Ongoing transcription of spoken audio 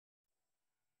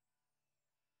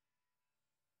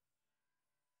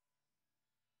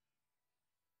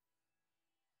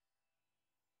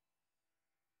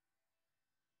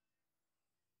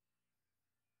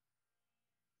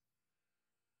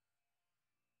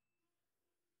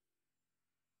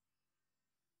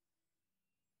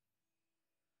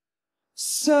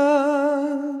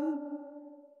Son,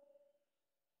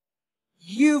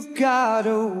 you've got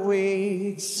a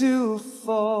way to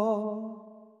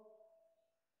fall.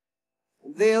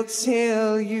 They'll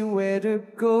tell you where to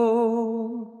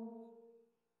go,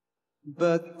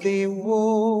 but they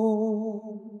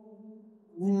won't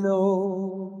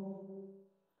know.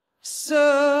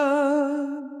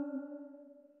 Son,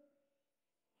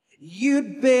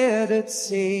 you'd better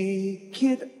take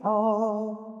it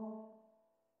all.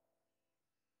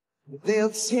 They'll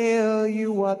tell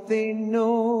you what they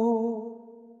know,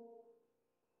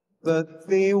 but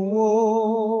they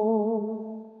won't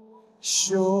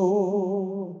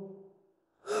show.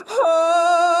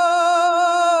 Oh,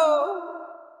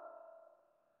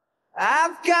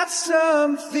 I've got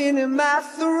something in my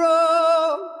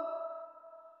throat.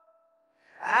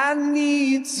 I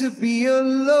need to be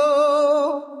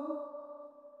alone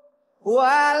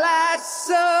while I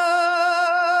suffer.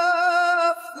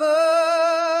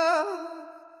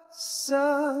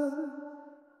 Son,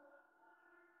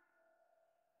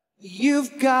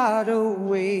 you've got a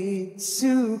way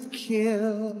to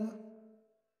kill.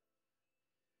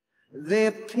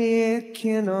 They're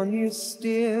picking on you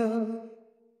still,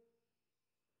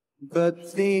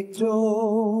 but they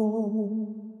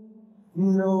don't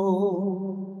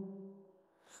know.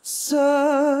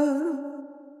 Son,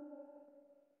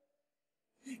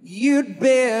 you'd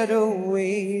better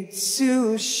wait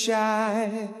to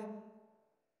shine.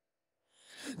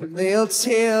 They'll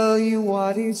tell you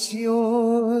what is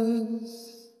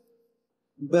yours,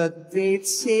 but they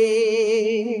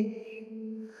take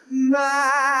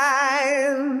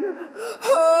mine.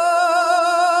 Oh,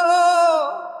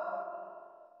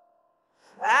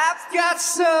 I've got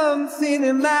something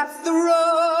in my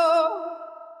throat.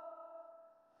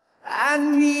 I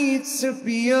need to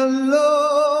be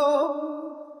alone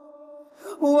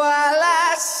while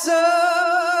I suffer.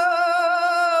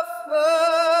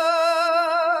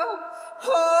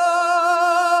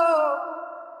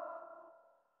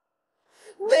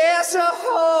 There's a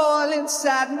hole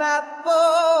inside my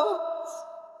bones.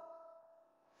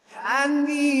 I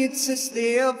need to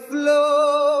stay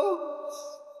afloat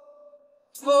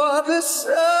for the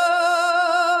summer,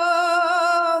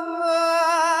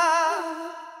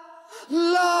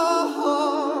 Lord.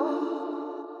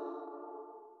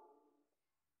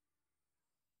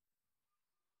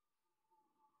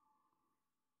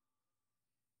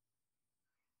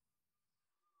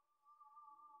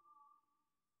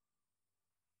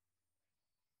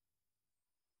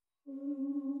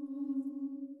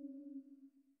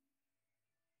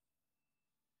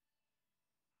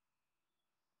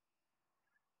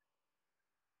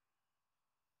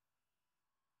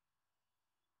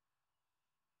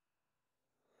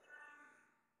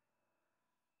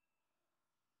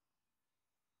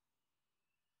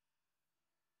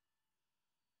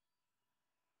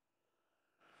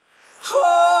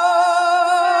 Oh,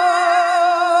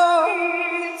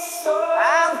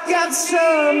 I've got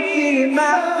something in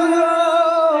my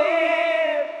throat.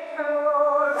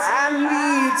 I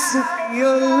need to be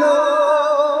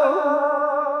alone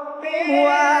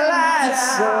while I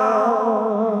suffer.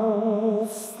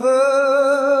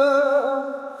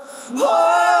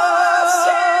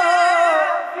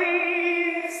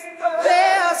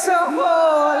 There's a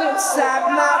hole inside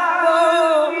my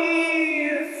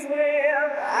bones.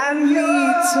 I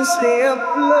need to stay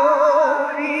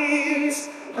afloat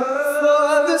for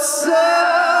the summer.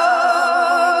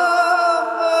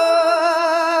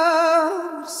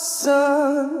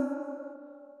 Son,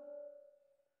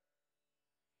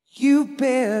 you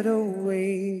better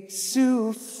wait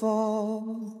to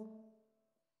fall.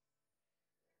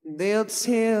 They'll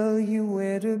tell you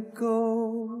where to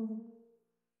go,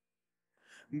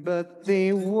 but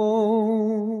they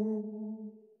won't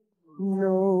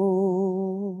know.